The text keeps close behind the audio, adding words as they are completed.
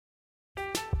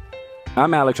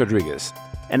I'm Alex Rodriguez.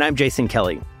 And I'm Jason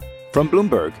Kelly. From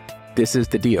Bloomberg, this is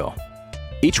The Deal.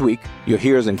 Each week, you'll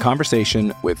hear us in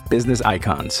conversation with business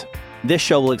icons. This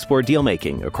show will explore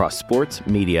deal-making across sports,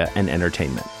 media, and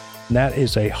entertainment. That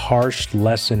is a harsh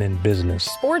lesson in business.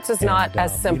 Sports is not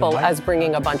as simple as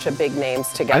bringing a bunch of big names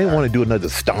together. I didn't want to do another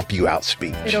stomp you out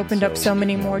speech. It opened up so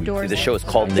many more doors. The show is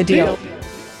called The Deal.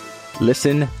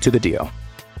 Listen to The Deal.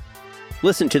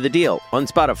 Listen to The Deal on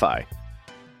Spotify.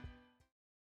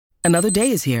 Another day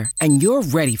is here, and you're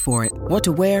ready for it. What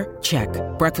to wear? Check.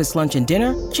 Breakfast, lunch, and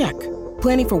dinner? Check.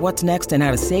 Planning for what's next and how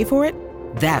to save for it?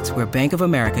 That's where Bank of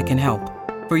America can help.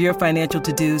 For your financial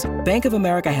to-dos, Bank of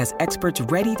America has experts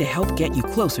ready to help get you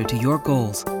closer to your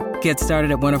goals. Get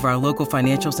started at one of our local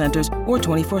financial centers or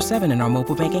 24/7 in our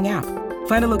mobile banking app.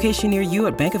 Find a location near you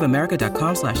at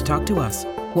bankofamerica.com/talktous.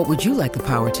 What would you like the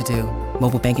power to do?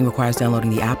 Mobile banking requires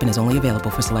downloading the app and is only available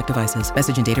for select devices.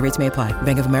 Message and data rates may apply.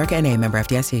 Bank of America N.A., member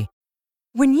FDIC.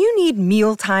 When you need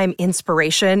mealtime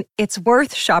inspiration, it's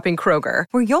worth shopping Kroger,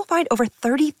 where you'll find over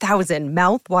 30,000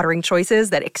 mouth-watering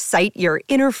choices that excite your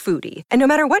inner foodie. And no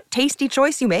matter what tasty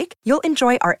choice you make, you'll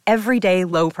enjoy our everyday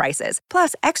low prices,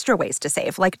 plus extra ways to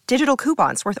save, like digital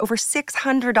coupons worth over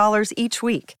 $600 each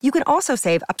week. You can also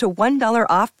save up to $1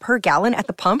 off per gallon at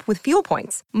the pump with fuel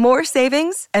points. More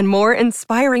savings and more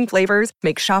inspiring flavors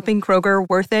make shopping Kroger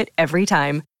worth it every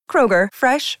time. Kroger,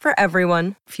 fresh for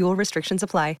everyone. Fuel restrictions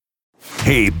apply.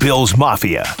 Hey, Bills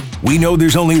Mafia. We know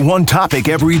there's only one topic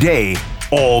every day.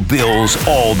 All Bills,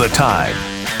 all the time.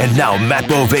 And now Matt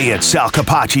Bovee and Sal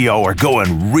Capaccio are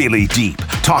going really deep,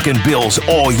 talking Bills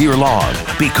all year long,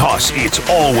 because it's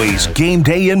always game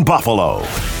day in Buffalo.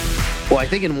 Well, I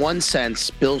think in one sense,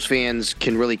 Bills fans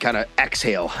can really kind of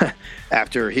exhale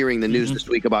after hearing the news this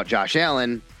week about Josh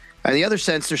Allen. And the other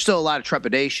sense, there's still a lot of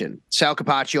trepidation. Sal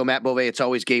Capaccio, Matt Bovee, it's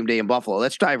always game day in Buffalo.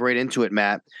 Let's dive right into it,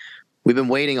 Matt. We've been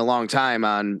waiting a long time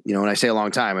on, when I say a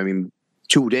long time, I mean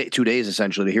 2 days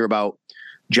essentially to hear about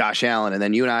Josh Allen. And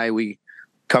then you and I, we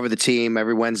cover the team.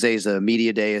 Every Wednesday is a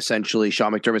media day, essentially.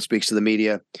 Sean McDermott speaks to the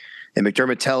media. And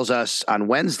McDermott tells us on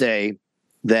Wednesday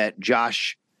that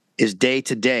Josh is day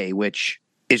to day, which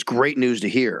is great news to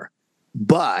hear.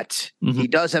 But he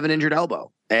does have an injured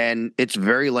elbow. And it's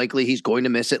very likely he's going to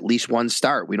miss at least one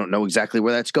start. We don't know exactly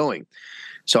where that's going.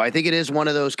 So I think it is one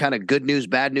of those kind of good news,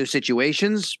 bad news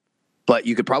situations. But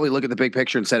you could probably look at the big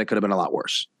picture and said it could have been a lot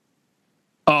worse.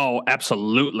 Oh,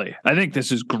 absolutely. I think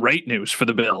this is great news for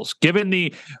the Bills.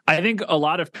 I think a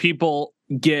lot of people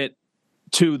get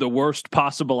to the worst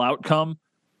possible outcome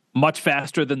much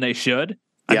faster than they should.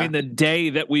 I mean, the day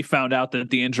that we found out that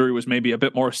the injury was maybe a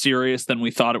bit more serious than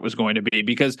we thought it was going to be,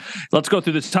 because let's go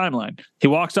through this timeline. He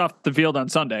walks off the field on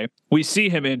Sunday. We see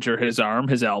him injure his arm,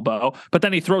 his elbow, but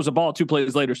then he throws a ball 2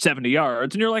 plays later, 70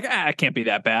 yards. And you're like, it can't be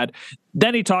that bad.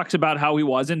 Then he talks about how he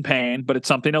was in pain, but it's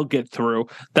something he'll get through.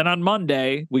 Then on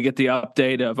Monday, we get the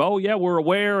update of, we're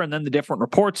aware. And then the different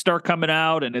reports start coming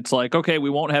out. And it's like, okay, we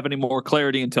won't have any more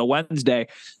clarity until Wednesday.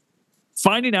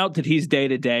 Finding out that he's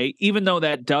day-to-day, even though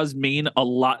that does mean a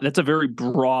lot, that's a very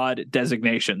broad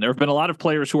designation. There have been a lot of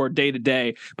players who are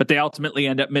day-to-day, but they ultimately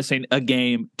end up missing a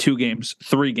game, 2 games,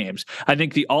 3 games. I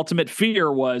think the ultimate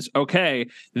fear was, okay,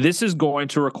 this is going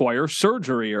to require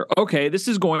surgery, or okay, this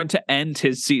is going to end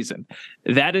his season.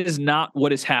 That is not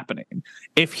what is happening.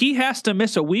 If he has to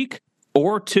miss a week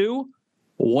or 2,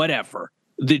 whatever.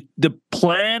 The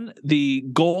plan, the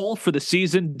goal for the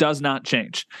season does not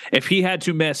change. If he had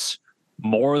to miss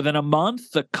more than a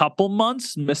month, a couple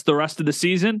months, miss the rest of the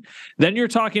season, then you're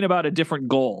talking about a different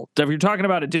goal. If you're talking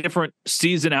about a different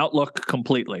season outlook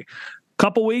completely.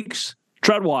 Couple weeks,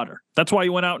 tread water. That's why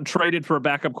you went out and traded for a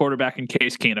backup quarterback in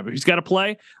Case Keenum. If he's got to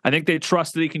play, I think they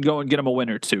trust that he can go and get him a win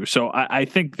or 2. So I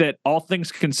think that all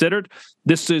things considered,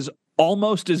 this is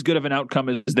almost as good of an outcome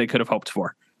as they could have hoped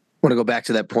for. I want to go back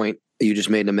to that point you just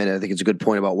made in a minute. I think it's a good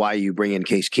point about why you bring in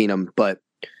Case Keenum, but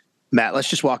Matt, let's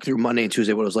just walk through Monday and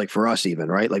Tuesday, what it was like for us even,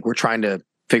 right? Like we're trying to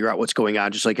figure out what's going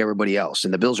on just like everybody else.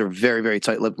 And the Bills are very, very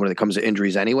tight-lipped when it comes to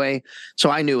injuries anyway. So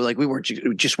I knew like we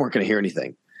just weren't going to hear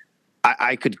anything.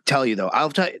 I could tell you though, I'll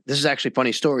tell you, this is actually a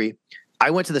funny story.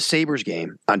 I went to the Sabres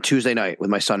game on Tuesday night with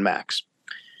my son, Max.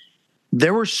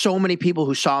 There were so many people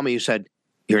who saw me who said,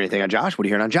 "You hear anything on Josh? What are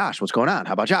you hearing on Josh? What's going on?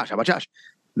 How about Josh? How about Josh?"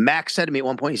 Max said to me at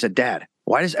one point, he said, "Dad,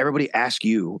 why does everybody ask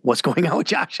you what's going on with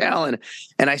Josh Allen?"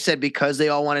 And I said, because they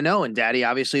all want to know. And Daddy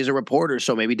obviously is a reporter,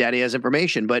 so maybe Daddy has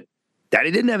information. But Daddy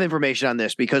didn't have information on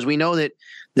this because we know that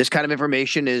this kind of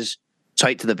information is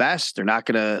tight to the vest. They're not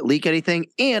going to leak anything.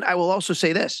 And I will also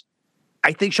say this.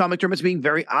 I think Sean McDermott's being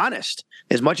very honest.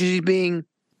 As much as he's being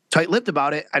tight-lipped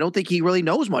about it, I don't think he really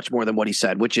knows much more than what he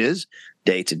said, which is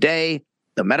day to day.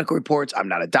 the medical reports. I'm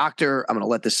not a doctor. I'm going to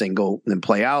let this thing go and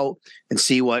play out and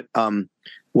see what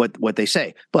they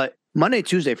say. But Monday,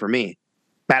 Tuesday for me,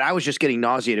 Matt, I was just getting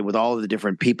nauseated with all of the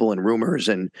different people and rumors.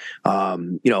 And,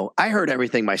 I heard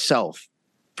everything myself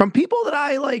from people that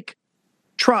I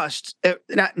trust,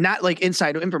 not like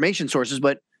inside information sources,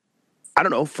 but I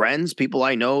don't know, friends, people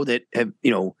I know that have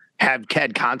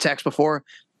had contacts before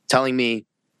telling me,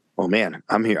 oh man,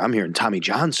 I'm hearing Tommy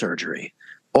John surgery.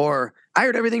 Or I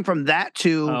heard everything from that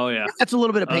to, that's a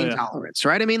little bit of pain tolerance,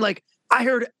 right? I mean, I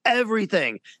heard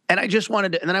everything, and I just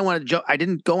wanted to, and then I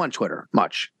didn't go on Twitter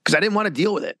much because I didn't want to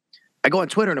deal with it. I go on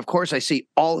Twitter, and of course I see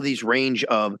all of these range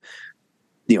of,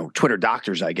 Twitter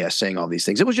doctors, I guess, saying all these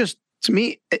things. It was just, to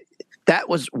me, that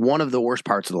was one of the worst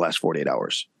parts of the last 48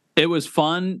 hours. It was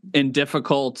fun and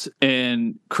difficult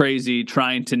and crazy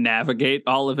trying to navigate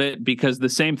all of it, because the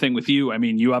same thing with you. I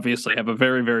mean, you obviously have a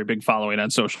very, very big following on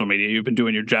social media. You've been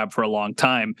doing your job for a long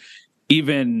time.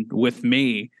 Even with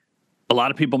me, a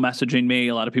lot of people messaging me,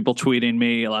 a lot of people tweeting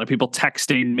me, a lot of people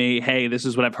texting me, hey, this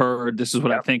is what I've heard, this is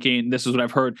what I'm thinking, this is what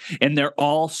I've heard. And they're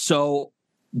all so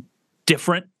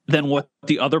different than what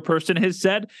the other person has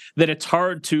said that it's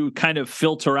hard to kind of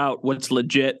filter out what's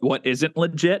legit, what isn't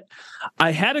legit.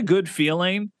 I had a good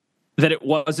feeling that it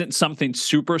wasn't something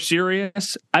super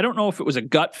serious. I don't know if it was a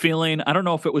gut feeling. I don't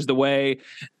know if it was the way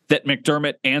that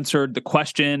McDermott answered the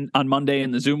question on Monday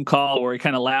in the Zoom call where he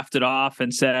kind of laughed it off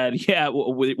and said, yeah,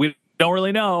 we don't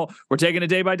really know. We're taking it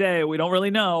day by day. We don't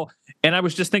really know. And I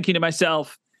was just thinking to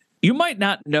myself, you might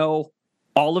not know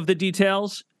all of the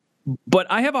details, but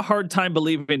I have a hard time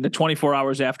believing that 24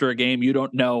 hours after a game, you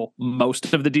don't know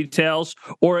most of the details,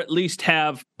 or at least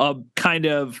have a kind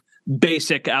of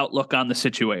basic outlook on the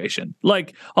situation.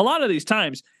 Like a lot of these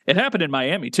times, it happened in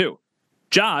Miami too.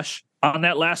 Josh, on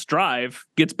that last drive,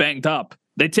 gets banged up.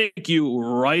 They take you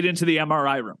right into the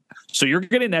MRI room. So you're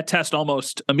getting that test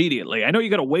almost immediately. I know you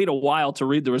got to wait a while to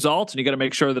read the results, and you got to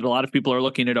make sure that a lot of people are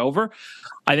looking it over.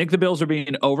 I think the Bills are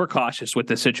being overcautious with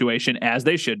this situation, as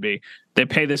they should be. They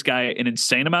pay this guy an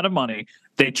insane amount of money.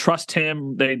 They trust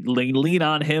him. They lean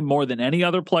on him more than any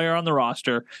other player on the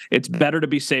roster. It's better to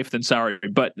be safe than sorry.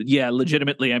 But yeah,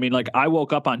 legitimately, I mean, I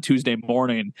woke up on Tuesday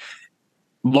morning,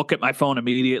 look at my phone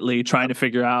immediately, trying to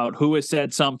figure out who has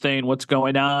said something, what's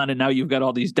going on. And now you've got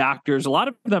all these doctors, a lot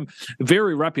of them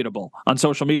very reputable on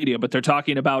social media, but they're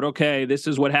talking about, okay, this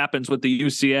is what happens with the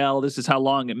UCL. This is how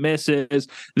long it misses.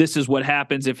 This is what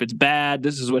happens if it's bad.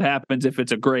 This is what happens if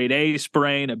it's a grade A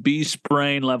sprain, a B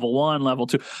sprain, level 1, level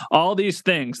 2, all these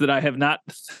things that I have not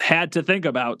had to think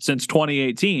about since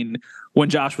 2018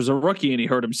 when Josh was a rookie and he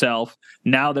hurt himself.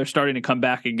 Now they're starting to come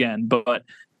back again, but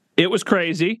it was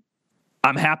crazy.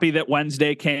 I'm happy that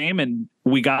Wednesday came and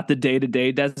we got the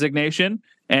day-to-day designation.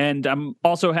 And I'm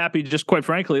also happy, just quite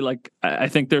frankly, I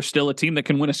think there's still a team that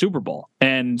can win a Super Bowl.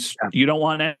 And you don't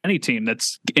want any team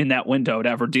that's in that window to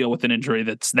ever deal with an injury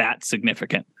that's that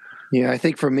significant. Yeah, I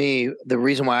think for me, the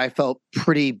reason why I felt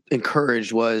pretty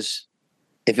encouraged was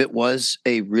if it was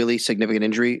a really significant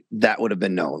injury, that would have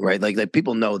been known, right? Like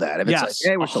people know that. If it's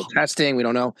hey, we're still testing, we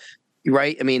don't know,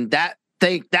 right? I mean, that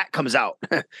comes out.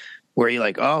 Where you're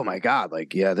like, oh my God,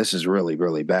 this is really,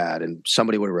 really bad. And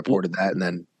somebody would have reported that. And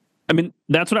then, I mean,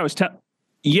 that's what I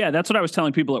was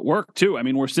telling people at work too. I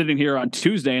mean, we're sitting here on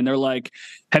Tuesday and they're like,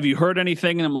 have you heard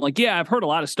anything? And I'm like, yeah, I've heard a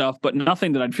lot of stuff, but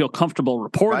nothing that I'd feel comfortable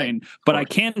reporting. Right. But I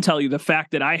can tell you the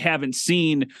fact that I haven't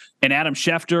seen an Adam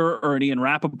Schefter or an Ian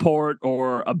Rappaport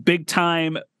or a big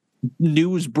time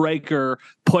news breaker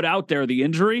put out there the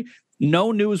injury.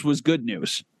 No news was good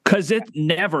news. Because it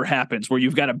never happens where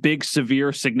you've got a big,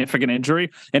 severe, significant injury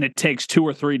and it takes 2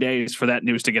 or 3 days for that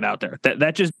news to get out there.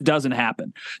 That just doesn't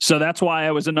happen. So that's why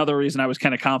another reason I was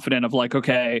kind of confident of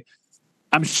okay,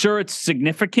 I'm sure it's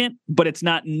significant, but it's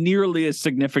not nearly as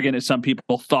significant as some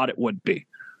people thought it would be.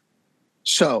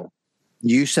 So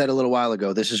you said a little while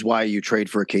ago, this is why you trade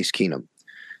for a Case Keenum.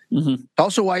 Mm-hmm.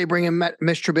 Also why you bring in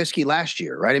Mitch Trubisky last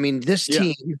year, right? I mean, this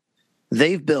team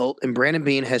they've built, and Brandon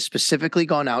Beane has specifically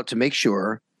gone out to make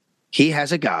sure he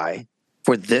has a guy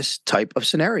for this type of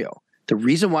scenario. The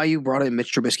reason why you brought in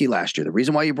Mitch Trubisky last year, the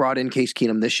reason why you brought in Case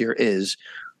Keenum this year is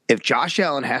if Josh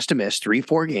Allen has to miss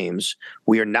 3-4 games,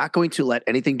 we are not going to let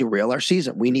anything derail our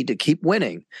season. We need to keep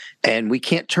winning, and we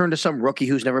can't turn to some rookie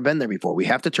who's never been there before. We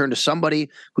have to turn to somebody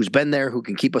who's been there who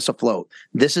can keep us afloat.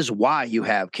 This is why you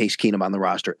have Case Keenum on the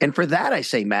roster. And for that, I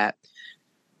say, Matt,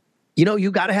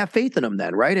 you got to have faith in him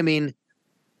then, right? I mean,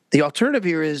 the alternative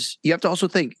here is you have to also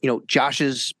think,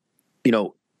 Josh's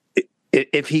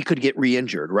if he could get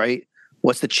re-injured, right?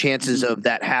 What's the chances of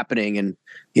that happening, and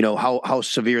how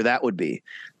severe that would be?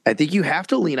 I think you have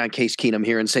to lean on Case Keenum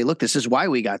here and say, look, this is why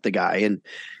we got the guy. And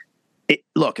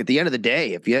look, at the end of the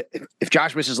day, if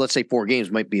Josh misses, let's say 4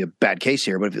 games, might be a bad case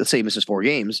here, but if let's say he misses 4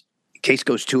 games, case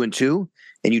goes 2-2,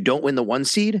 and you don't win the 1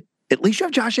 seed, at least you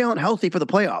have Josh Allen healthy for the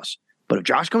playoffs. But if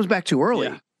Josh comes back too early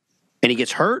and he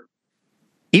gets hurt,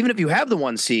 even if you have the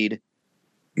 1 seed,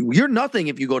 you're nothing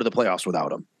if you go to the playoffs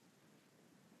without him.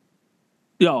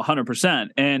 100%.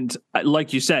 And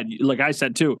like you said, like I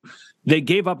said too, they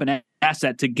gave up an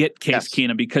asset to get Case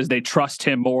Keenum because they trust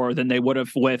him more than they would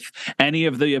have with any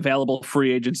of the available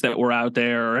free agents that were out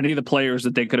there or any of the players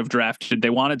that they could have drafted. They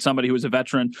wanted somebody who was a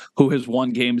veteran who has won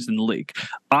games in the league.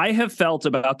 I have felt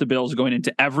about the Bills going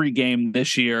into every game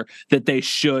this year that they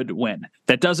should win.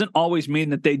 That doesn't always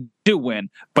mean that they do win,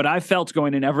 but I felt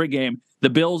going in every game the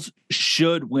Bills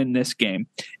should win this game.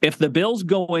 If the Bills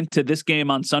go into this game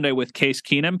on Sunday with Case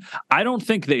Keenum, I don't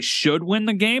think they should win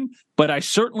the game, but I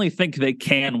certainly think they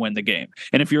can win the game.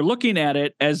 And if you're looking at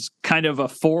it as kind of a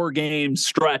 4-game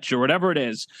stretch or whatever it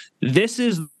is, this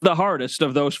is the hardest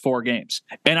of those 4 games.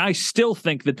 And I still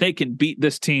think that they can beat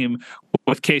this team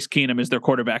with Case Keenum as their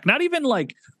quarterback. Not even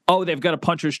like, oh, they've got a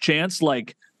puncher's chance.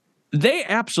 Like, they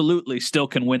absolutely still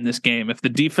can win this game if the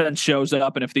defense shows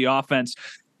up and if the offense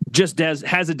just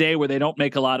has a day where they don't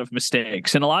make a lot of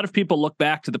mistakes. And a lot of people look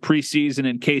back to the preseason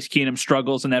and Case Keenum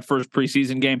struggles in that first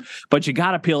preseason game, but you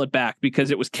got to peel it back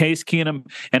because it was Case Keenum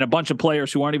and a bunch of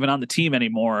players who aren't even on the team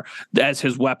anymore as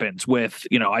his weapons with,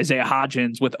 Isaiah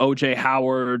Hodgins, with OJ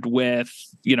Howard, with,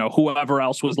 whoever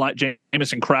else was like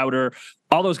Jamison Crowder,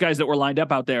 all those guys that were lined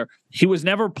up out there. He was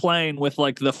never playing with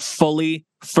like the fully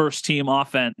first team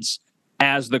offense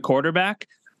as the quarterback.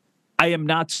 I am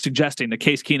not suggesting that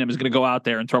Case Keenum is going to go out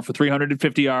there and throw for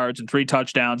 350 yards and 3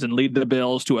 touchdowns and lead the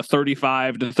Bills to a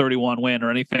 35-31 win or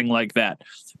anything like that.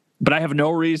 But I have no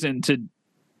reason to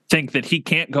think that he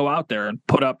can't go out there and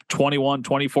put up 21,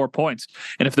 24 points.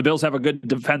 And if the Bills have a good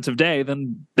defensive day,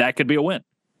 then that could be a win.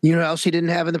 You know what else he didn't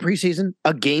have in the preseason?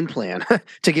 A game plan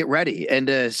to get ready and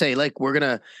to say, like,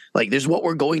 this is what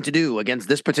we're going to do against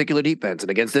this particular defense and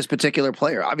against this particular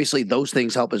player. Obviously, those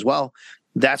things help as well.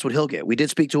 That's what he'll get. We did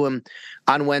speak to him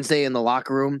on Wednesday in the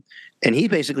locker room, and he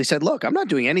basically said, look, I'm not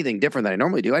doing anything different than I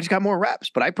normally do. I just got more reps,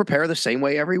 but I prepare the same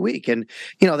way every week. And,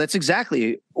 that's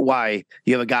exactly why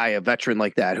you have a veteran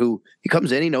like that, who he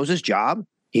comes in, he knows his job.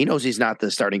 He knows he's not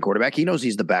the starting quarterback. He knows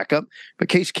he's the backup. But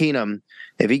Case Keenum,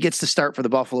 if he gets to start for the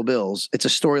Buffalo Bills, it's a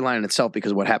storyline in itself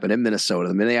because of what happened in Minnesota,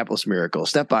 the Minneapolis Miracle,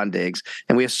 Stephon Diggs.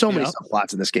 And we have so many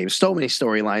subplots in this game, so many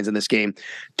storylines in this game.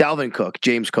 Dalvin Cook,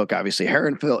 James Cook, obviously,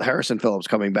 Harrison Phillips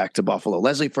coming back to Buffalo.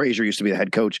 Leslie Frazier used to be the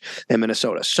head coach in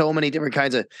Minnesota. So many different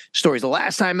kinds of stories. The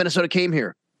last time Minnesota came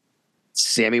here,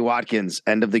 Sammy Watkins,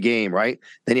 end of the game, right?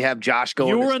 Then you have Josh going.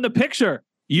 You were in the picture.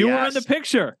 You were in the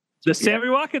picture. The Sammy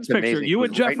Watkins picture, you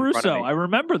and Jeff Russo. I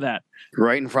remember that.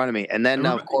 Right in front of me. And then,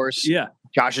 of course,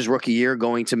 Josh's rookie year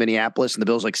going to Minneapolis and the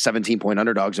Bills like 17-point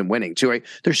underdogs and winning too, right?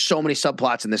 There's so many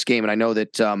subplots in this game. And I know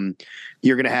that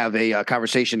you're going to have a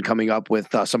conversation coming up with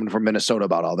someone from Minnesota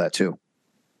about all that too.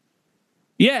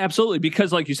 Yeah, absolutely.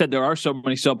 Because like you said, there are so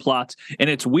many subplots. And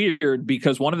it's weird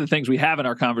because one of the things we have in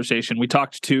our conversation, we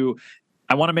talked to,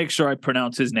 I want to make sure I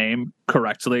pronounce his name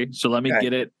correctly. So let me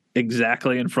get it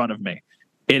exactly in front of me.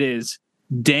 It is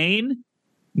Dane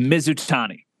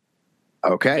Mizutani.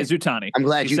 Okay. Mizutani. I'm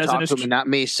glad you talked to him and not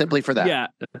me simply for that. Yeah.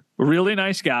 Really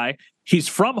nice guy. He's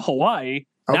from Hawaii.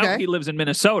 Okay. Now he lives in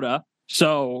Minnesota.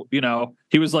 So,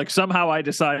 he was like, somehow I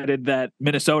decided that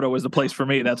Minnesota was the place for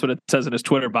me. That's what it says in his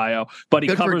Twitter bio. But he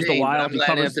covers the Wild. I'm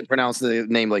glad he has to pronounce the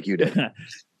name like you did.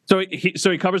 So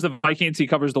he covers the Vikings, he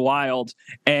covers the Wild,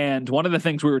 and one of the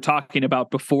things we were talking about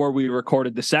before we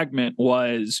recorded the segment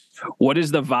was, what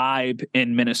is the vibe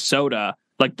in Minnesota?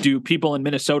 Like, do people in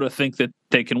Minnesota think that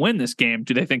they can win this game?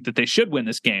 Do they think that they should win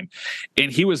this game?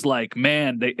 And he was like,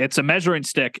 man, it's a measuring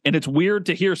stick. And it's weird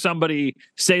to hear somebody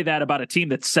say that about a team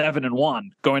that's 7-1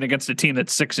 going against a team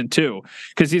that's 6-2.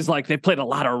 Because he's like, they played a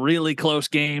lot of really close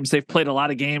games. They've played a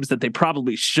lot of games that they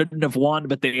probably shouldn't have won,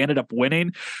 but they ended up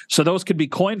winning. So those could be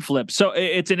coin flips. So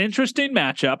it's an interesting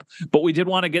matchup, but we did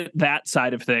want to get that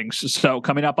side of things. So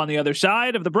coming up on the other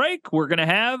side of the break, we're going to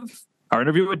have our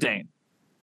interview with Dane.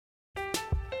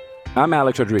 I'm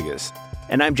Alex Rodriguez.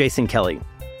 And I'm Jason Kelly.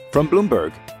 From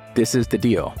Bloomberg, this is The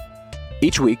Deal.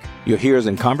 Each week, you'll hear us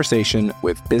in conversation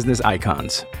with business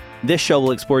icons. This show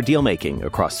will explore deal-making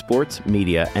across sports,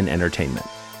 media, and entertainment.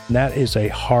 That is a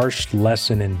harsh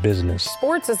lesson in business.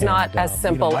 Sports is not as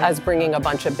simple as bringing a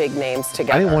bunch of big names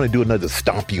together. I didn't want to do another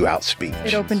stomp you out speech.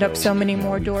 It opened up so many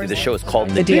more doors. The show is called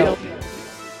The Deal.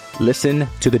 Listen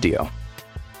to The Deal.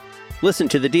 Listen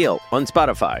to The Deal on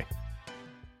Spotify.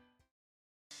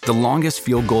 The longest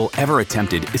field goal ever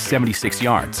attempted is 76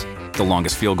 yards. The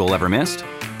longest field goal ever missed?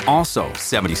 also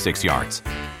 76 yards.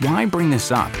 Why bring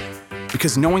this up?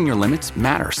 Because knowing your limits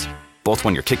matters, both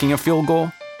when you're kicking a field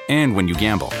goal and when you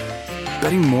gamble.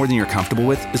 Betting more than you're comfortable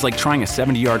with is like trying a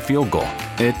 70-yard field goal.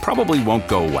 It probably won't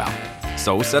go well.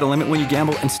 So set a limit when you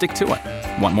gamble and stick to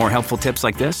it. Want more helpful tips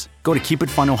like this? Go to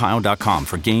keepitfunohio.com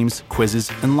for games,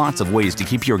 quizzes, and lots of ways to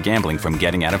keep your gambling from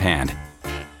getting out of hand.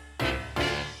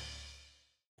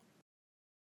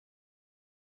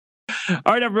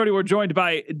 All right, everybody, we're joined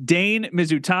by Dane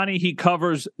Mizutani. He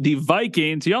covers the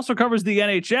Vikings. He also covers the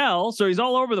NHL, so he's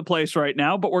all over the place right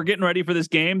now, but we're getting ready for this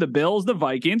game, the Bills, the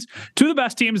Vikings, two of the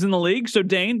best teams in the league. So,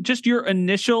 Dane, just your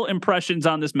initial impressions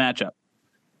on this matchup.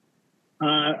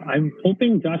 I'm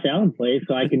hoping Josh Allen plays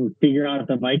so I can figure out if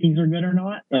the Vikings are good or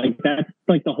not. Like, that's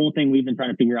like the whole thing we've been trying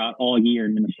to figure out all year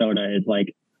in Minnesota is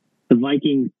like the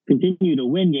Vikings continue to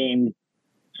win games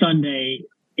Sunday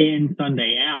in,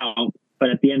 Sunday out. But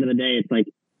at the end of the day, it's like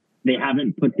they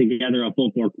haven't put together a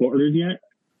full 4 quarters yet.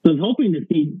 So I was hoping to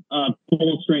see a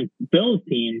full strength Bills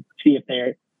team, see if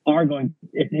they are going,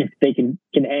 if they can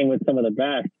hang with some of the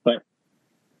best. But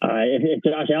if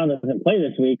Josh Allen doesn't play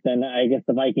this week, then I guess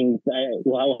the Vikings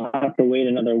will have to wait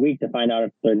another week to find out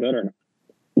if they're good or not.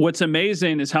 What's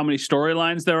amazing is how many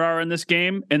storylines there are in this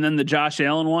game, and then the Josh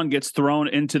Allen one gets thrown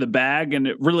into the bag, and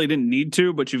it really didn't need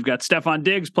to, but you've got Stephon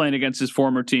Diggs playing against his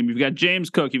former team. You've got James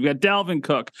Cook. You've got Dalvin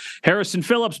Cook. Harrison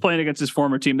Phillips playing against his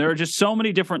former team. There are just so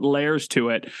many different layers to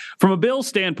it. From a Bills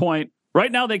standpoint,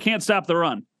 right now they can't stop the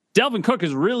run. Dalvin Cook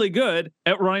is really good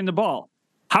at running the ball.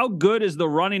 How good is the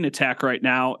running attack right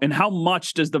now, and how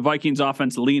much does the Vikings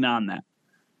offense lean on that?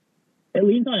 It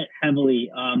leans on it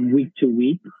heavily week to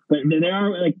week, but there are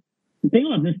like the thing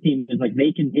about this team is like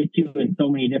they can hit you in so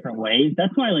many different ways.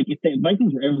 That's why like if the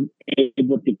Vikings were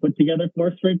able to put together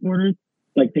 4 straight quarters,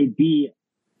 like they'd be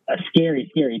a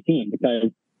scary, scary team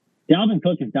because Dalvin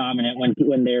Cook is dominant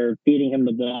when they're feeding him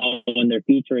the ball, when they're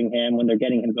featuring him, when they're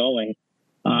getting him going.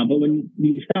 But when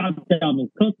you stop Dalvin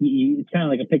Cook, it's kind of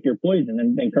like a pick your poison.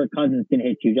 And then Kirk Cousins can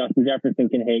hit you. Justin Jefferson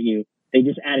can hit you. They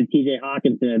just added T.J.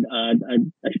 Hawkinson,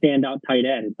 a standout tight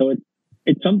end. So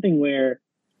it's something where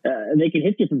they can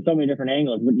hit you from so many different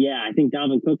angles. But yeah, I think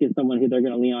Dalvin Cook is someone who they're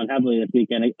going to lean on heavily this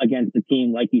weekend against a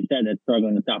team, like you said, that's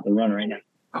struggling to stop the run right now.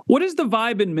 What is the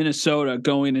vibe in Minnesota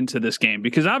going into this game?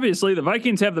 Because obviously the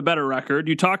Vikings have the better record.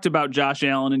 You talked about Josh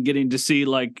Allen and getting to see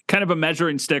like kind of a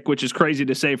measuring stick, which is crazy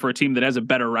to say for a team that has a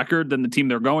better record than the team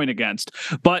they're going against.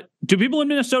 But do people in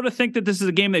Minnesota think that this is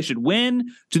a game they should win?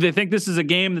 Do they think this is a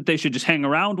game that they should just hang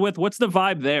around with? What's the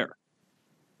vibe there?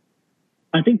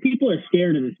 I think people are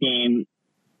scared of this game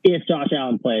if Josh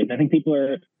Allen plays. I think people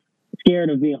are scared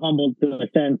of being humbled to a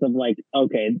sense of like,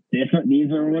 okay,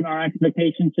 these are what our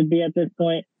expectations should be at this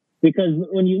point. Because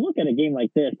when you look at a game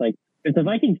like this, like if the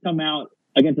Vikings come out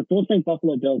against a full-strength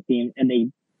Buffalo Bills team and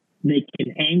they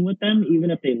can hang with them, even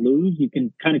if they lose, you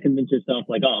can kind of convince yourself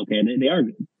like, oh, okay, they are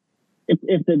good.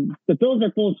 If the Bills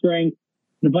are full strength,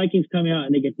 the Vikings come out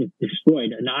and they get just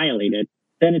destroyed, annihilated,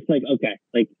 then it's like, okay,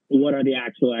 like what are the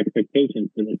actual expectations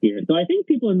for this year? So I think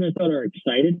people in Minnesota are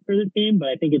excited for this game, but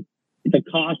I think it's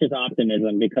a cautious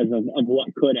optimism because of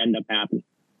what could end up happening.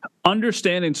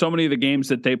 Understanding so many of the games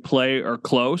that they play are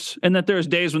close and that there's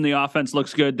days when the offense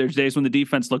looks good, there's days when the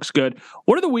defense looks good.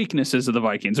 What are the weaknesses of the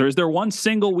Vikings? Or is there one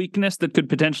single weakness that could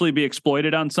potentially be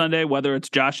exploited on Sunday, whether it's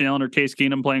Josh Allen or Case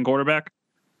Keenum playing quarterback?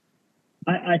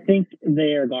 I think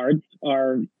their guards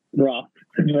are rough.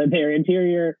 Their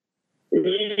interior,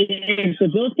 if the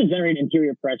Bills can generate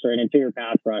interior pressure and interior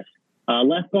pass rush,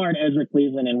 left guard Ezra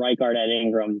Cleveland and right guard Ed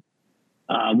Ingram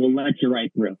will let you right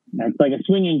through. That's like a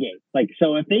swinging gate. Like,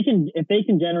 so if they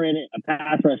can generate a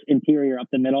pass rush interior up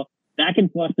the middle, that can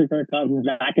fluster Kirk Cousins.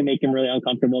 That can make him really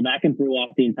uncomfortable. That can throw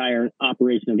off the entire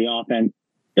operation of the offense.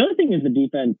 The other thing is the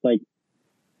defense. Like,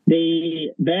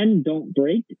 they bend, don't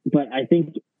break. But I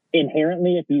think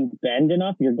inherently, if you bend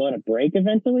enough, you're going to break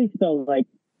eventually. So like,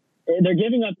 they're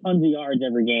giving up tons of yards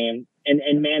every game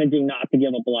and managing not to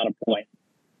give up a lot of points.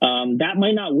 That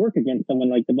might not work against someone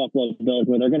like the Buffalo Bills,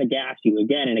 where they're going to gash you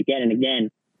again and again and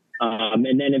again,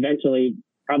 and then eventually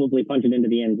probably punch it into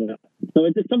the end zone. So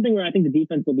it's something where I think the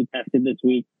defense will be tested this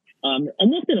week,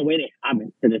 almost in a way they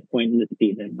haven't to this point in the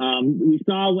season. We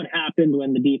saw what happened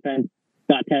when the defense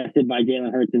got tested by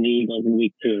Jalen Hurts and the Eagles in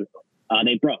week 2.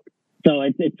 They broke. So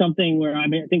it's something where I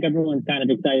think everyone's kind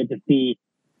of excited to see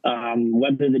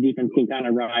whether the defense can kind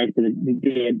of rise to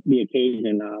the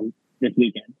occasion this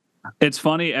weekend. It's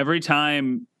funny, every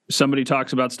time somebody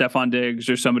talks about Stephon Diggs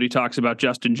or somebody talks about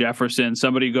Justin Jefferson,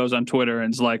 somebody goes on Twitter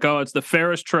and is like, oh, it's the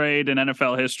fairest trade in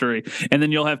NFL history. And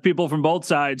then you'll have people from both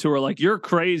sides who are like, you're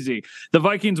crazy. The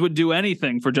Vikings would do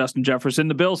anything for Justin Jefferson.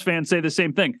 The Bills fans say the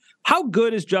same thing. How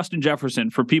good is Justin Jefferson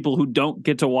for people who don't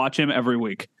get to watch him every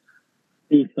week?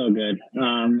 He's so good.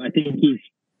 I think he's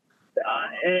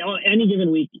any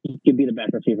given week he could be the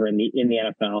best receiver in the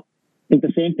NFL. I think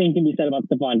the same thing can be said about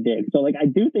Stephon Diggs. So like I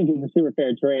do think it's a super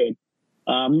fair trade.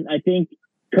 I think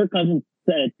Kirk Cousins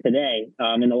said it today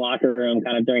in the locker room,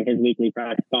 kind of during his weekly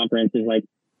press conference, is like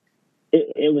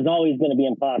it was always going to be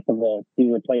impossible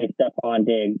to replace Stephon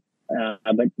Diggs,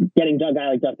 but getting a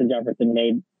guy like Justin Jefferson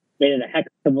made it a heck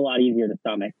of a lot easier to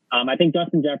stomach. I think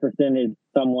Justin Jefferson is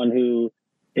someone who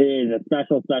is a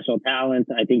special talent.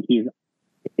 I think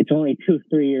it's only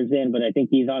 2-3 years in, but I think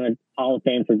he's on a Hall of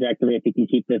Fame trajectory. I think he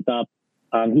keeps this up.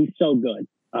 He's so good.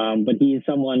 But he's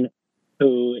someone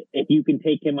who, if you can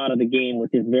take him out of the game,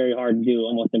 which is very hard to do,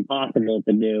 almost impossible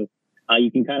to do,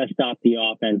 you can kind of stop the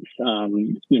offense,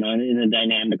 in the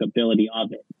dynamic ability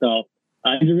of it. So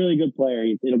he's a really good player.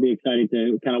 It'll be exciting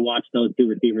to kind of watch those two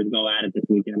receivers go at it this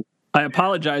weekend. I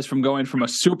apologize for going from a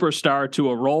superstar to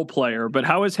a role player, but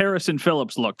how has Harrison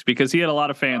Phillips looked? Because he had a lot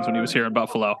of fans when he was here in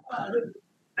Buffalo.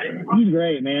 He's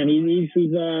great, man. He's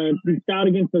stout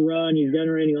against the run. He's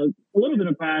generating a little bit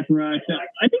of pass rush.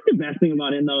 I think the best thing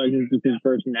about him, though, is just his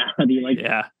personality.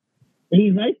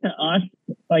 He's nice to us,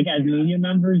 like as media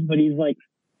members, but he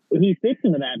fits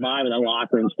into that vibe of the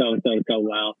locker room so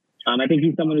well. I think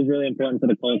he's someone who's really important to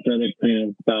the culture of this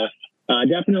team. So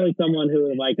definitely someone who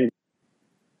the Vikings.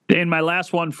 Dane, my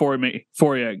last one for you.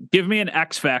 Give me an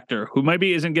X factor who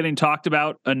maybe isn't getting talked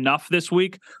about enough this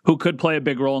week, who could play a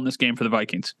big role in this game for the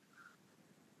Vikings.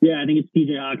 Yeah, I think it's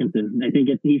TJ Hawkinson. I think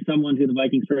he's someone who the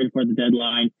Vikings traded for at the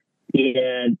deadline. He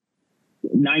had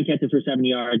 9 catches for 70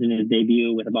 yards in his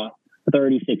debut with about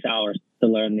 36 hours to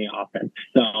learn the offense.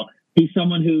 So he's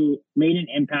someone who made an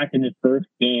impact in his first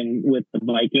game with the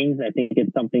Vikings. I think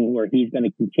it's something where he's going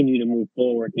to continue to move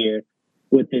forward here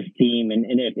with this team. And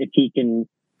if he can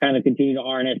kind of continue to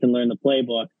harness and learn the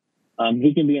playbook,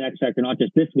 he can be an X factor, not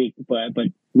just this week, but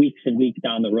weeks and weeks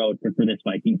down the road for this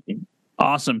Vikings team.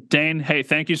 Awesome. Dane, hey,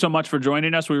 thank you so much for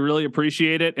joining us. We really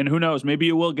appreciate it. And who knows, maybe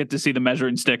you will get to see the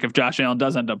measuring stick if Josh Allen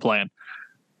does end up playing.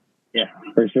 Yeah,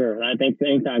 for sure. Thanks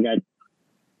anytime, guys.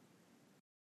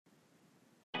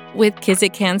 With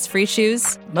Kizik hands-free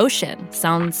shoes, motion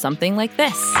sounds something like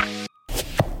this.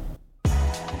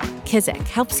 Kizik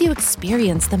helps you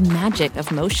experience the magic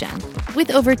of motion. With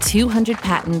over 200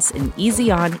 patents and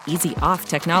easy-on, easy-off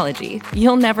technology,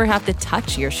 you'll never have to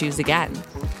touch your shoes again.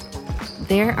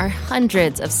 There are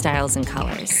hundreds of styles and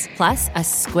colors, plus a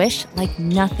squish like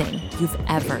nothing you've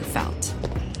ever felt.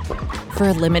 For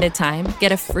a limited time,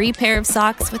 get a free pair of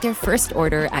socks with your first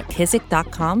order at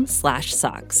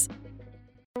kizik.com/socks.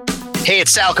 Hey,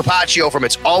 it's Sal Capaccio from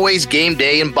It's Always Game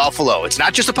Day in Buffalo. It's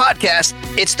not just a podcast,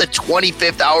 it's the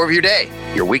 25th hour of your day.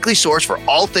 Your weekly source for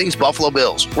all things Buffalo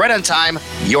Bills. Right on time,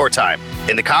 your time.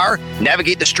 In the car,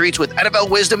 navigate the streets with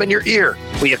NFL wisdom in your ear.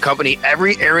 We accompany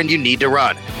every errand you need to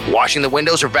run. Washing the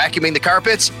windows or vacuuming the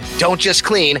carpets? Don't just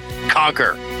clean,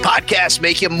 conquer. Podcasts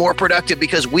make you more productive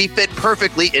because we fit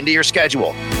perfectly into your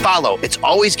schedule. Follow It's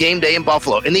Always Game Day in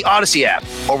Buffalo in the Odyssey app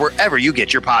or wherever you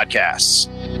get your podcasts.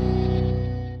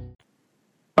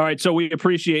 All right, so we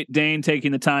appreciate Dane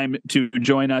taking the time to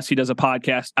join us. He does a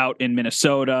podcast out in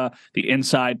Minnesota, the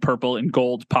Inside Purple and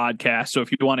Gold podcast. So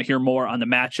if you want to hear more on the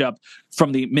matchup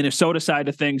from the Minnesota side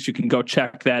of things, you can go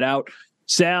check that out.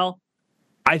 Sal,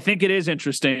 I think it is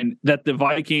interesting that the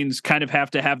Vikings kind of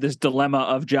have to have this dilemma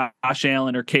of Josh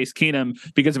Allen or Case Keenum,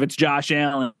 because if it's Josh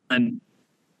Allen,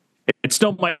 it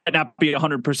still might not be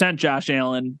 100% Josh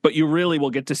Allen, but you really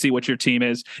will get to see what your team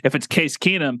is. If it's Case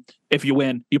Keenum, if you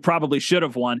win, you probably should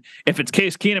have won. If it's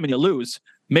Case Keenum and you lose,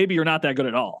 maybe you're not that good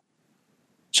at all.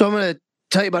 So I'm going to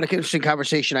tell you about an interesting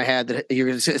conversation I had that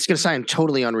it's going to sound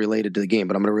totally unrelated to the game,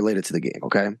 but I'm going to relate it to the game.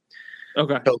 Okay.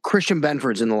 Okay. So Christian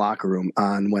Benford's in the locker room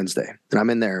on Wednesday, and I'm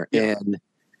in there, and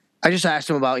I just asked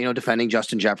him about, defending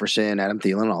Justin Jefferson, Adam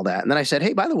Thielen, and all that. And then I said,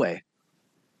 hey, by the way,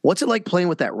 what's it like playing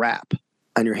with that wrap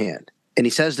on your hand? And he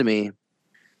says to me,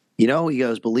 he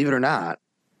goes, believe it or not,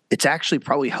 it's actually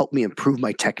probably helped me improve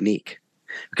my technique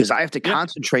because I have to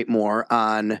concentrate more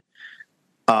on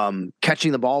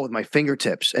catching the ball with my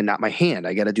fingertips and not my hand.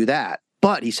 I got to do that.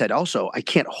 But he said also, I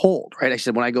can't hold, right? I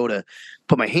said, when I go to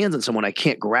put my hands on someone, I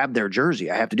can't grab their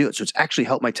jersey. I have to do it. So it's actually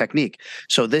helped my technique.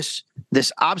 So this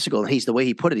obstacle, and the way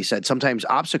he put it, he said, sometimes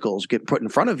obstacles get put in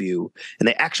front of you and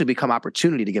they actually become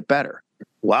opportunity to get better.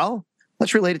 Well,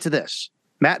 let's relate it to this.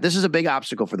 Matt, this is a big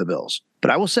obstacle for the Bills. But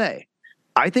I will say,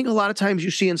 I think a lot of times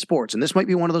you see in sports, and this might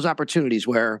be one of those opportunities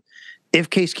where if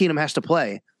Case Keenum has to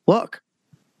play, look,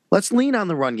 let's lean on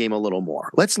the run game a little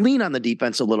more. Let's lean on the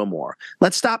defense a little more.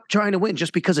 Let's stop trying to win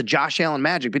just because of Josh Allen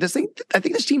magic, because I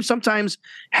think this team sometimes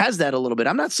has that a little bit.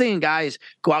 I'm not saying guys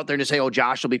go out there and just say, oh,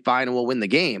 Josh will be fine and we'll win the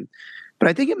game. But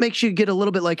I think it makes you get a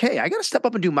little bit like, hey, I got to step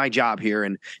up and do my job here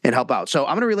and help out. So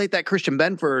I'm going to relate that Christian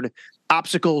Benford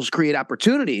obstacles create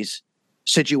opportunities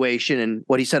situation and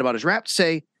what he said about his rap to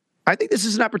say, I think this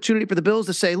is an opportunity for the Bills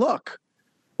to say, look,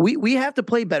 we have to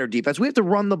play better defense. We have to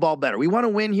run the ball better. We want to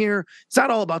win here. It's not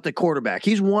all about the quarterback.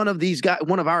 He's one of these guys,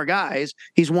 one of our guys.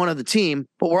 He's one of the team,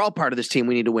 but we're all part of this team.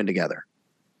 We need to win together.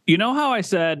 You know how I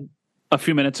said a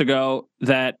few minutes ago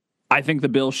that I think the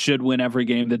Bills should win every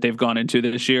game that they've gone into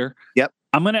this year? Yep.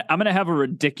 I'm gonna have a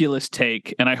ridiculous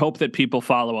take, and I hope that people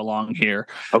follow along here.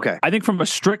 Okay. I think from a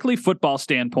strictly football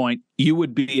standpoint, you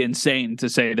would be insane to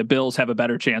say the Bills have a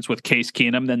better chance with Case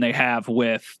Keenum than they have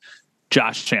with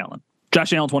Josh Allen.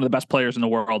 Josh Allen's one of the best players in the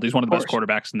world. He's one of the best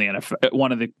quarterbacks in the NFL.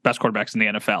 One of the best quarterbacks in the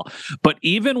NFL. But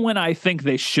even when I think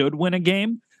they should win a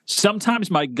game, sometimes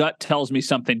my gut tells me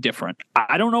something different.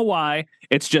 I don't know why.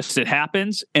 It's just it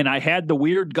happens. And I had the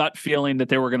weird gut feeling that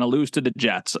they were going to lose to the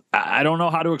Jets. I don't know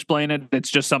how to explain it. It's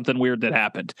just something weird that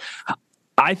happened.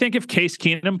 I think if Case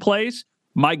Keenum plays,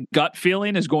 my gut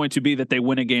feeling is going to be that they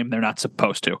win a game they're not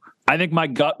supposed to. I think my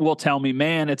gut will tell me,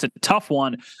 man, it's a tough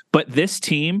one, but this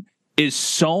team is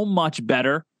so much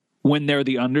better when they're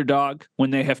the underdog,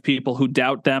 when they have people who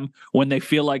doubt them, when they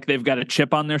feel like they've got a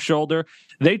chip on their shoulder.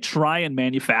 They try and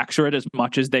manufacture it as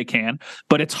much as they can,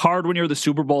 but it's hard when you're the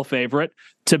Super Bowl favorite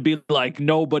to be like,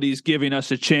 nobody's giving us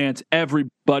a chance,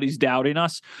 everybody's doubting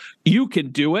us. You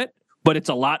can do it, but it's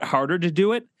a lot harder to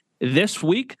do it. This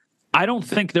week, I don't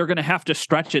think they're going to have to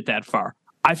stretch it that far.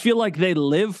 I feel like they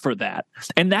live for that.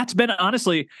 And that's been,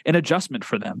 honestly, an adjustment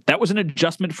for them. That was an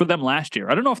adjustment for them last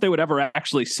year. I don't know if they would ever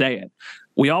actually say it.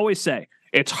 We always say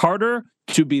it's harder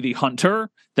to be the hunter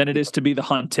than it is to be the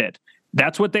hunted.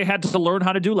 That's what they had to learn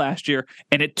how to do last year.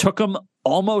 And it took them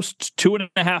almost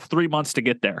 2.5, 3 months to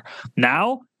get there.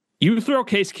 Now, you throw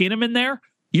Case Keenum in there,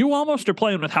 you almost are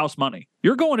playing with house money.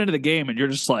 You're going into the game and you're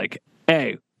just like,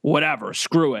 hey, whatever,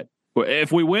 screw it.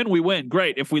 If we win, we win.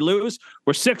 Great. If we lose,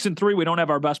 we're 6-3. We don't have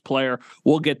our best player.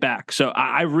 We'll get back. So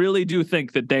I really do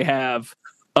think that they have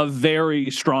a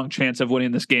very strong chance of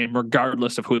winning this game,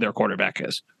 regardless of who their quarterback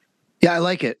is. Yeah, I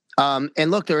like it.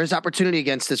 And look, there is opportunity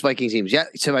against this Vikings team. Yeah,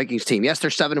 it's a Vikings team. Yes,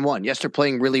 they're 7-1. Yes, they're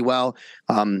playing really well.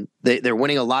 They're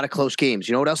winning a lot of close games.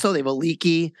 You know what else, though? They have a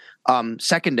leaky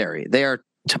secondary. They are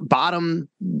bottom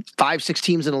 5-6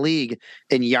 teams in the league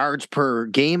in yards per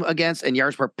game against and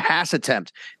yards per pass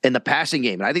attempt in the passing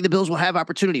game. And I think the Bills will have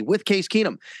opportunity with Case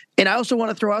Keenum. And I also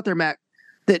want to throw out there, Matt,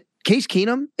 that Case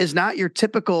Keenum is not your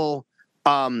typical,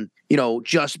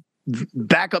 just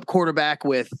backup quarterback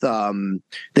with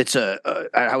that's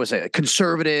I would say a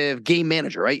conservative game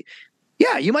manager, right?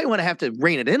 Yeah, you might want to have to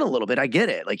rein it in a little bit. I get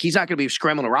it. Like, he's not going to be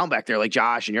scrambling around back there like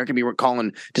Josh, and you're going to be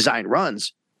calling design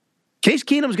runs. Case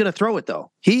Keenum's going to throw it, though.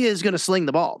 He is going to sling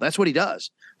the ball. That's what he does.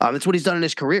 That's what he's done in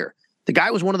his career. The guy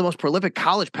was one of the most prolific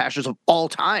college passers of all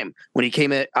time when he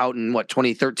came out in,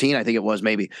 2013, I think it was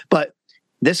maybe. But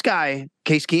this guy,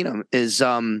 Case Keenum, is,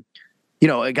 a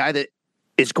guy that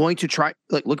is going to try.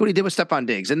 Like, look what he did with Stephon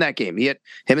Diggs in that game. Him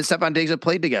and Stephon Diggs have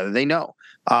played together. They know.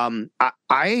 I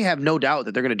have no doubt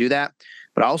that they're going to do that.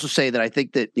 But I also say that I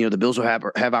think that, the Bills will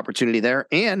have opportunity there.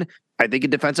 And I think a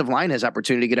defensive line has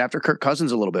opportunity to get after Kirk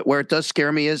Cousins a little bit. Where it does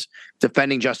scare me is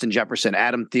defending Justin Jefferson,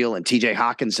 Adam Thielen, and TJ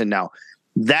Hawkinson now.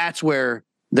 That's where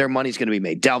their money's going to be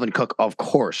made. Dalvin Cook, of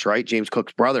course, right? James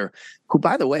Cook's brother, who,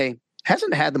 by the way,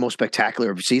 hasn't had the most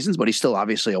spectacular of seasons, but he's still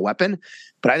obviously a weapon.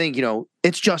 But I think,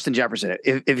 it's Justin Jefferson.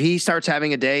 If he starts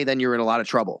having a day, then you're in a lot of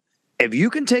trouble. If you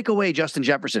can take away Justin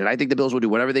Jefferson, and I think the Bills will do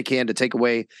whatever they can to take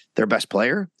away their best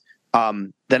player,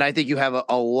 then I think you have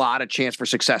a lot of chance for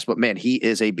success. But, man, he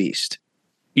is a beast.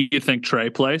 You think Trey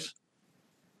plays?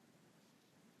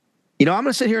 I'm going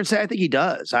to sit here and say I think he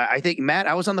does. I think, Matt,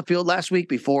 I was on the field last week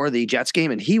before the Jets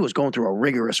game, and he was going through a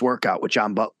rigorous workout with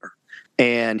John Butler.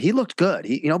 And he looked good.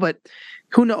 But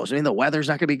who knows? I mean, the weather's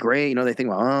not going to be great. They think,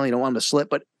 well, you don't want him to slip.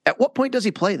 But at what point does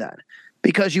he play then?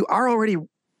 Because you are already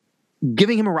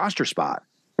giving him a roster spot,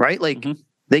 right? Like,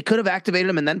 They could have activated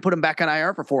him and then put him back on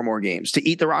IR for 4 more games to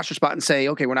eat the roster spot and say,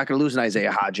 okay, we're not going to lose an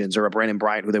Isaiah Hodgins or a Brandon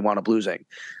Bryant who they wound up losing.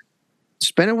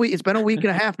 It's been a week and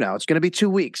a half now. It's going to be 2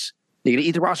 weeks. You're going to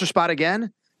eat the roster spot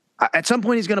again? At some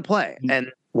point, he's going to play. And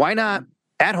why not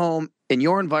at home, in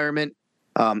your environment,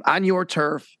 on your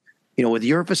turf, with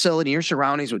your facility, your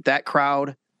surroundings, with that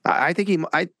crowd? I think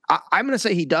I'm going to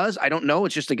say he does. I don't know.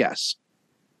 It's just a guess.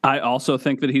 I also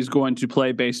think that he's going to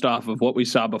play based off of what we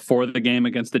saw before the game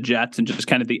against the Jets and just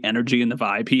kind of the energy and the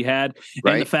vibe he had.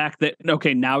 Right. And the fact that,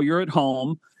 okay, now you're at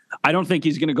home. I don't think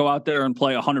he's going to go out there and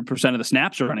play 100% of the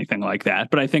snaps or anything like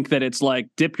that. But I think that it's like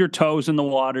dip your toes in the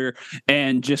water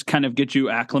and just kind of get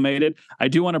you acclimated. I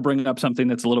do want to bring up something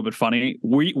that's a little bit funny.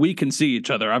 We can see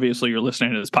each other. Obviously, you're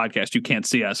listening to this podcast. You can't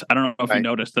see us. I don't know if you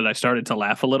noticed that I started to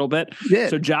laugh a little bit. Yeah.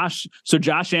 So Josh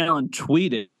Allen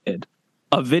tweeted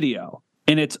a video.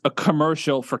 And it's a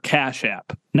commercial for Cash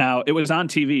App. Now, it was on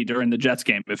TV during the Jets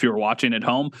game. If you were watching at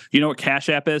home, you know what Cash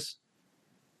App is?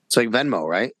 It's like Venmo,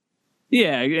 right?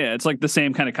 Yeah. It's like the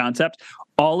same kind of concept.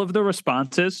 All of the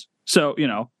responses. So,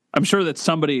 I'm sure that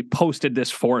somebody posted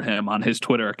this for him on his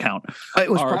Twitter account. It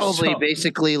was probably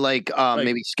basically like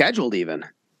maybe scheduled even.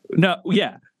 No,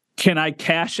 yeah. Can I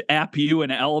Cash App you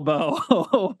an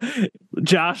elbow?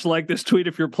 Josh, like this tweet,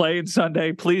 if you're playing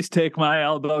Sunday, please take my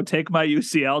elbow, take my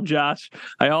UCL, Josh.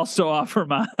 I also offer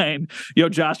mine. Yo,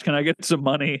 Josh, can I get some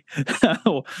money?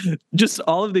 Just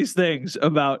all of these things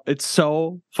about it's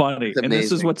so funny. And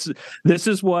this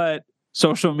is what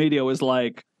social media was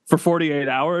like for 48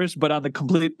 hours, but on the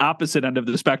complete opposite end of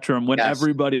the spectrum when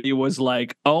everybody was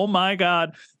like, oh my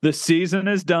God, the season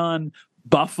is done.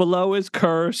 Buffalo is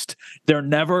cursed. They're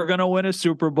never going to win a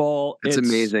Super Bowl. It's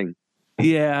amazing.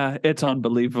 Yeah, it's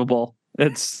unbelievable.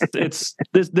 It's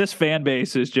this fan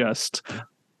base is just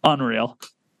unreal.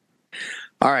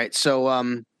 All right, so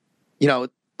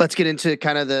let's get into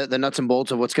kind of the nuts and bolts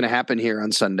of what's going to happen here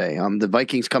on Sunday. The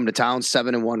Vikings come to town,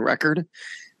 7-1 record,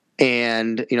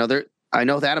 and I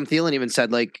know that Adam Thielen even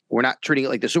said, like, we're not treating it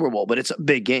like the Super Bowl, but it's a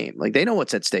big game. Like, they know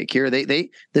what's at stake here. This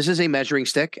is a measuring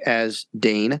stick, as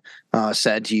Dane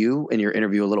said to you in your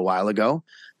interview a little while ago,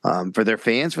 for their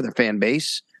fans, for their fan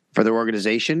base, for their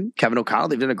organization. Kevin O'Connell,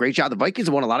 they've done a great job. The Vikings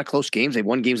have won a lot of close games. They've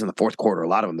won games in the fourth quarter. A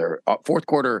lot of them, their fourth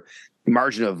quarter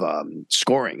margin of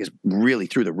scoring is really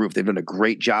through the roof. They've done a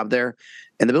great job there.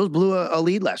 And the Bills blew a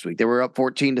lead last week. They were up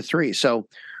 14-3. So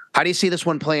how do you see this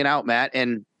one playing out, Matt?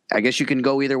 And I guess you can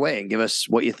go either way and give us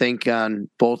what you think on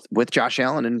both with Josh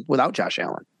Allen and without Josh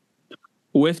Allen.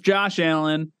 With Josh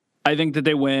Allen, I think that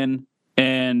they win,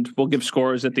 and we'll give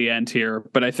scores at the end here.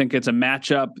 But I think it's a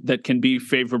matchup that can be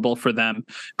favorable for them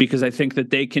because I think that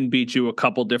they can beat you a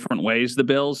couple different ways, the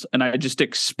Bills. And I just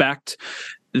expect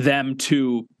them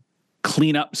to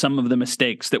clean up some of the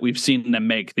mistakes that we've seen them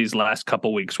make these last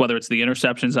couple weeks, whether it's the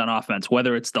interceptions on offense,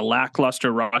 whether it's the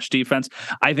lackluster rush defense.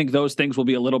 I think those things will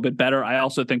be a little bit better. I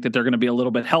also think that they're going to be a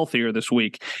little bit healthier this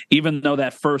week, even though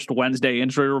that first Wednesday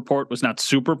injury report was not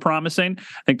super promising.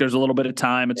 I think there's a little bit of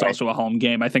time. It's also a home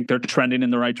game. I think they're trending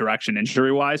in the right direction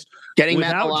injury-wise. Getting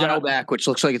Matt Milano back, which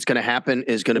looks like it's going to happen,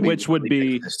 is going to be which would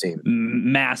be this team.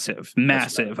 Massive.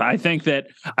 I think that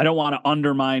I don't want to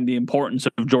undermine the importance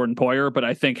of Jordan Poyer, but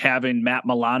I think having Matt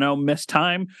Milano miss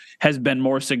time has been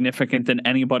more significant than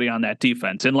anybody on that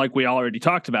defense. And like we already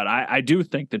talked about, I do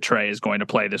think that Trey is going to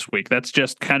play this week. That's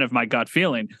just kind of my gut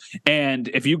feeling. And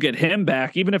if you get him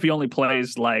back, even if he only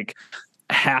plays like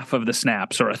half of the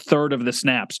snaps or a third of the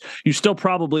snaps, you still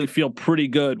probably feel pretty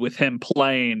good with him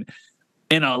playing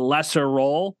in a lesser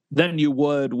role than you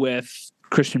would with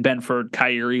Christian Benford,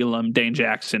 Kyer Elam, Dane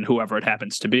Jackson, whoever it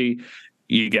happens to be.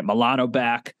 You get Milano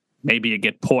back. Maybe you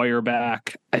get Poyer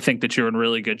back. I think that you're in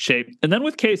really good shape. And then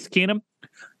with Case Keenum,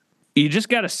 you just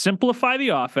got to simplify the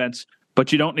offense,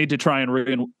 but you don't need to try and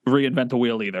reinvent the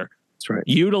wheel either. That's right.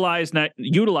 Utilize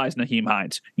Nyheim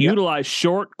Hines. Utilize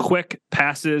short, quick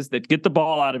passes that get the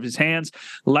ball out of his hands.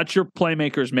 Let your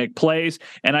playmakers make plays,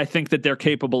 and I think that they're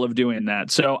capable of doing that.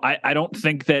 So I don't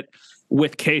think that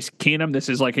with Case Keenum, this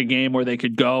is like a game where they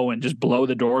could go and just blow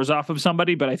the doors off of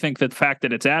somebody, but I think that the fact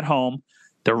that it's at home,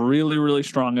 they're really, really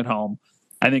strong at home.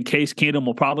 I think Case Keenum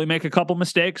will probably make a couple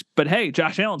mistakes, but hey,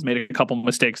 Josh Allen's made a couple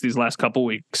mistakes these last couple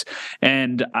weeks.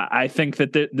 And I think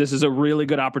that this is a really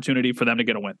good opportunity for them to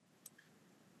get a win.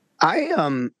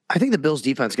 I think the Bills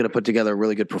defense is going to put together a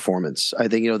really good performance. I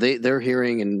think, they're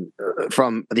hearing and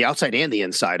from the outside and the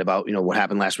inside about, what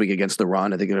happened last week against the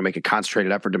run. I think they're going to make a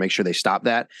concentrated effort to make sure they stop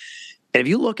that. And if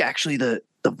you look, actually, the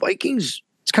Vikings,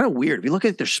 it's kind of weird. If you look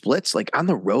at their splits, like on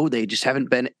the road, they just haven't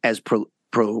been as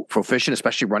proficient,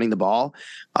 especially running the ball.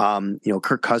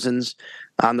 Kirk Cousins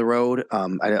on the road. I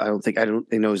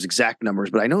don't know his exact numbers,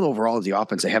 but I know overall as the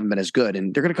offense, they haven't been as good,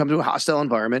 and they're going to come to a hostile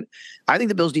environment. I think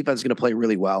the Bills defense is going to play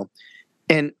really well.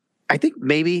 And I think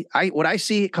maybe what I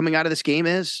see coming out of this game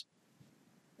is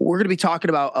we're going to be talking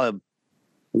about a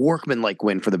workman-like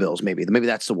win for the Bills. Maybe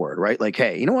that's the word, right? Like,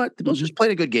 hey, you know what? The Bills just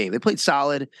played a good game. They played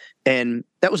solid, and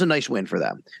that was a nice win for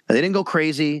them. Now, they didn't go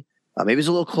crazy. Maybe it's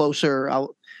a little closer.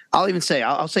 I'll even say,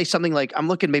 I'll say something like, I'm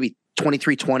looking maybe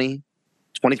 23-20,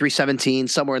 23-17,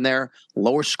 somewhere in there,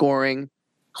 lower scoring,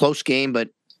 close game, but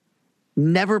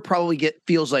never probably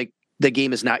feels like the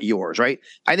game is not yours, right?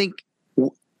 I think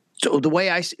so. The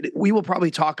way we will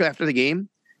probably talk after the game,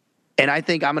 and I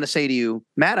think I'm going to say to you,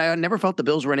 Matt, I never felt the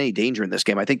Bills were in any danger in this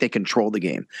game. I think they controlled the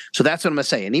game. So that's what I'm going to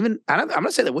say. And even I'm going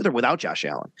to say that with or without Josh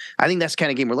Allen, I think that's the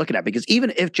kind of game we're looking at, because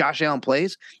even if Josh Allen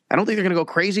plays, I don't think they're going to go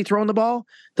crazy throwing the ball.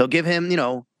 They'll give him,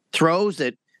 throws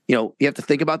that, you have to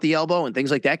think about the elbow and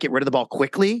things like that. Get rid of the ball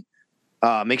quickly.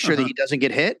 Make sure that he doesn't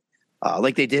get hit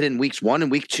like they did in weeks 1 and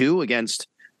week 2 against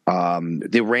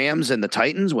the Rams and the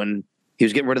Titans when he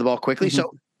was getting rid of the ball quickly.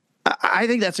 So I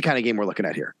think that's the kind of game we're looking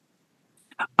at here.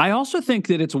 I also think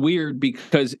that it's weird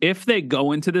because if they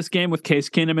go into this game with Case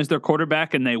Keenum as their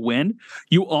quarterback and they win,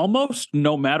 you almost,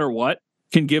 no matter what,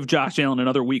 can give Josh Allen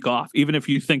another week off, even if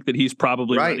you think that he's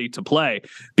probably ready to play,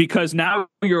 because now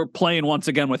you're playing once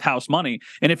again with house money.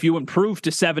 And if you improve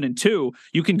to 7-2,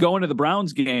 you can go into the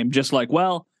Browns game just like,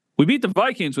 well, we beat the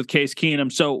Vikings with Case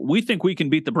Keenum, so we think we can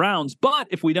beat the Browns. But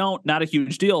if we don't, not a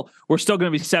huge deal. We're still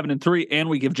going to be 7-3, and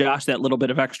we give Josh that little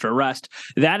bit of extra rest.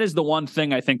 That is the one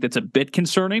thing I think that's a bit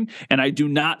concerning, and I do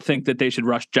not think that they should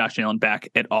rush Josh Allen back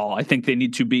at all. I think they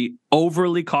need to be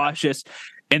overly cautious,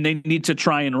 and they need to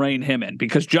try and rein him in,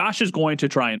 because Josh is going to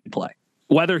try and play.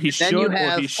 Whether he should or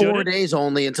he shouldn't. 4 days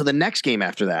only until the next game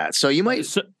after that. So you might,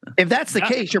 if that's the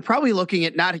case, you're probably looking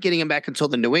at not getting him back until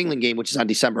the New England game, which is on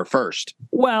December 1st.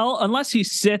 Well, unless he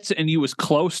sits and he was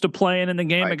close to playing in the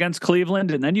game against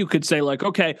Cleveland, and then you could say like,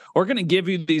 okay, we're going to give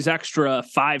you these extra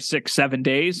 5, 6, 7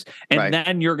 days, and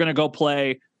then you're going to go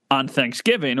play on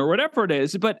Thanksgiving or whatever it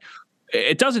is. But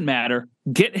it doesn't matter.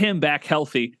 Get him back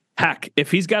healthy. Heck, if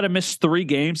he's got to miss 3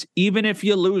 games, even if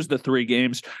you lose the 3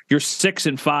 games, you're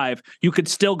 6-5. You could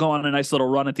still go on a nice little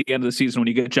run at the end of the season when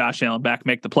you get Josh Allen back,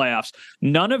 make the playoffs.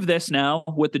 None of this now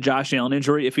with the Josh Allen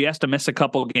injury. If he has to miss a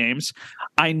couple games,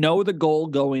 I know the goal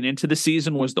going into the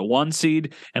season was the 1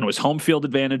 seed and was home field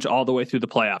advantage all the way through the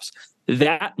playoffs.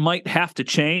 That might have to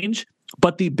change.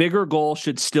 But the bigger goal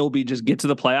should still be just get to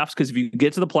the playoffs, because if you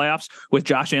get to the playoffs with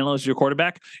Josh Allen as your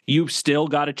quarterback, you've still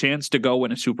got a chance to go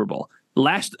win a Super Bowl.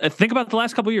 Think about the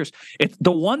last couple of years. If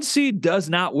the 1 seed does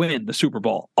not win the Super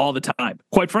Bowl all the time,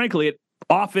 quite frankly, it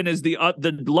often is the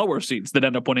lower seeds that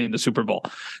end up winning the Super Bowl.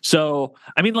 So,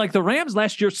 I mean, like the Rams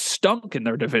last year stunk in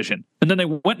their division, and then they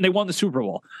went and they won the Super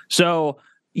Bowl. So,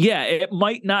 yeah, it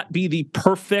might not be the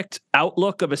perfect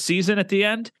outlook of a season at the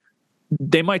end.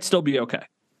 They might still be okay.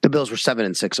 The Bills were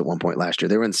 7-6 at one point last year.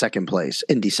 They were in second place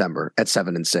in December at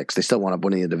 7-6. They still wound up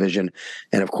winning the division,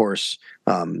 and of course,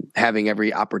 having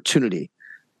every opportunity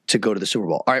to go to the Super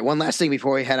Bowl. All right, one last thing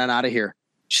before we head on out of here.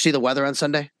 Did you see the weather on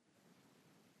Sunday?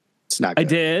 It's not good.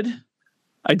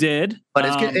 I did, but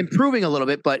it's improving a little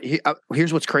bit. But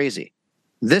here's what's crazy.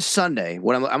 This Sunday,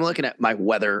 when I'm looking at my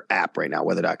weather app right now,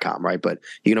 weather.com, right? But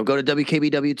go to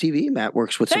WKBW TV. Matt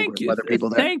works with some weather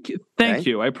people there. Thank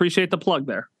you. I appreciate the plug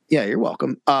there. Yeah, you're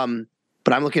welcome.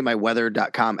 But I'm looking at my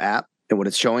weather.com app, and what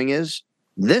it's showing is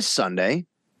this Sunday,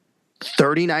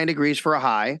 39 degrees for a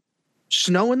high,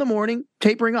 snow in the morning,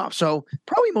 tapering off. So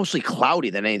probably mostly cloudy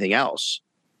than anything else.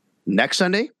 Next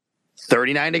Sunday,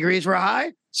 39 degrees for a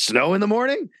high, snow in the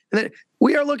morning. And then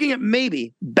we are looking at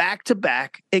maybe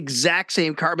back-to-back exact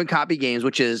same carbon copy games,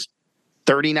 which is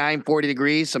 39, 40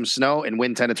 degrees, some snow, and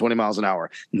wind 10 to 20 miles an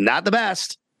hour. Not the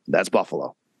best. That's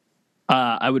Buffalo.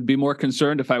 I would be more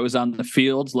concerned if I was on the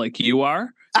fields like you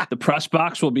are. The press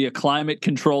box will be a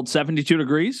climate-controlled 72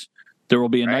 degrees. There will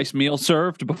be a nice meal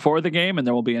served before the game, and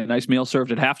there will be a nice meal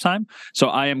served at halftime. So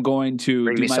I am going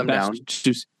to do my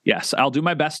best. Yes, I'll do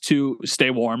my best to stay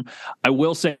warm. I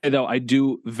will say, though, I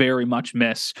do very much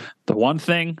miss the one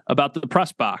thing about the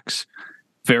press box.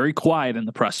 Very quiet in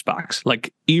the press box,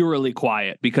 like eerily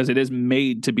quiet, because it is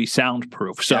made to be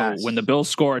soundproof. So when the Bills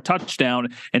score a touchdown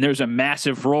and there's a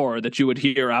massive roar that you would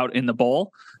hear out in the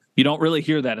bowl, you don't really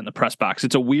hear that in the press box.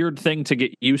 It's a weird thing to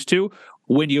get used to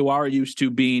when you are used to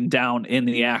being down in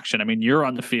the action. I mean, you're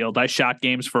on the field. I shot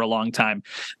games for a long time.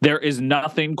 There is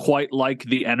nothing quite like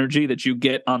the energy that you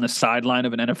get on the sideline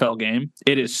of an NFL game.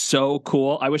 It is so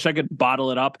cool. I wish I could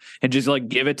bottle it up and just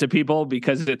give it to people,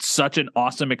 because it's such an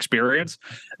awesome experience.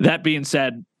 That being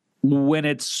said, when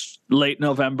it's late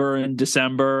November and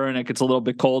December and it gets a little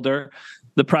bit colder,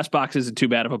 the press box isn't too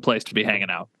bad of a place to be hanging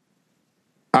out.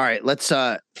 All right, let's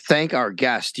thank our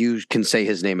guest. You can say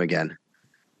his name again.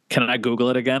 Can I Google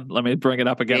it again? Let me bring it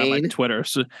up again on my Twitter.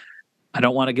 So I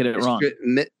don't want to get it wrong.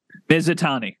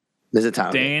 Mizutani.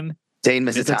 Dane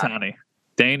Mizutani.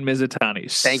 Dane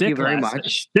Mizutani. Thank you very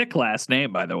much. Sick last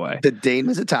name, by the way. The Dane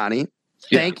Mizutani.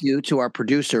 Thank you to our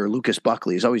producer, Lucas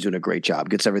Buckley. He's always doing a great job.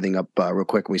 Gets everything up real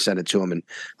quick when we send it to him. And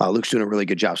Luke's doing a really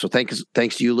good job. So thanks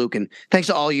to you, Luke. And thanks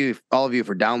to all of you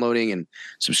for downloading and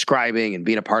subscribing and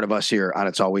being a part of us here on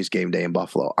It's Always Game Day in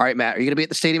Buffalo. All right, Matt, are you going to be at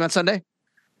the stadium on Sunday?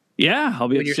 Yeah, I'll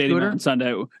be at the stadium on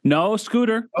Sunday. No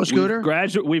scooter. Oh, scooter.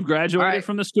 We've graduated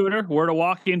from the scooter. We're at a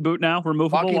walking boot now.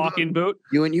 Removable walking boot.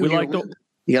 You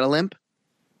got a limp?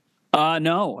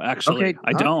 No, actually, okay.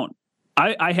 I don't.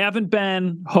 I haven't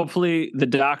been. Hopefully, the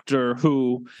doctor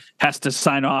who has to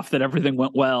sign off that everything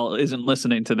went well isn't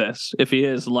listening to this. If he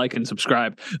is, like and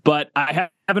subscribe. But I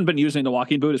haven't been using the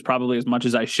walking boot as probably as much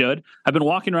as I should. I've been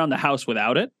walking around the house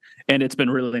without it, and it's been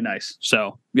really nice.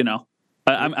 So,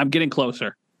 I'm getting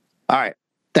closer. All right.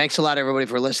 Thanks a lot, everybody,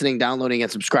 for listening, downloading,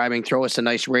 and subscribing. Throw us a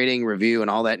nice rating, review, and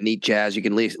all that neat jazz. You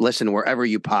can listen wherever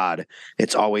you pod.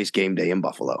 It's Always Game Day in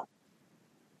Buffalo.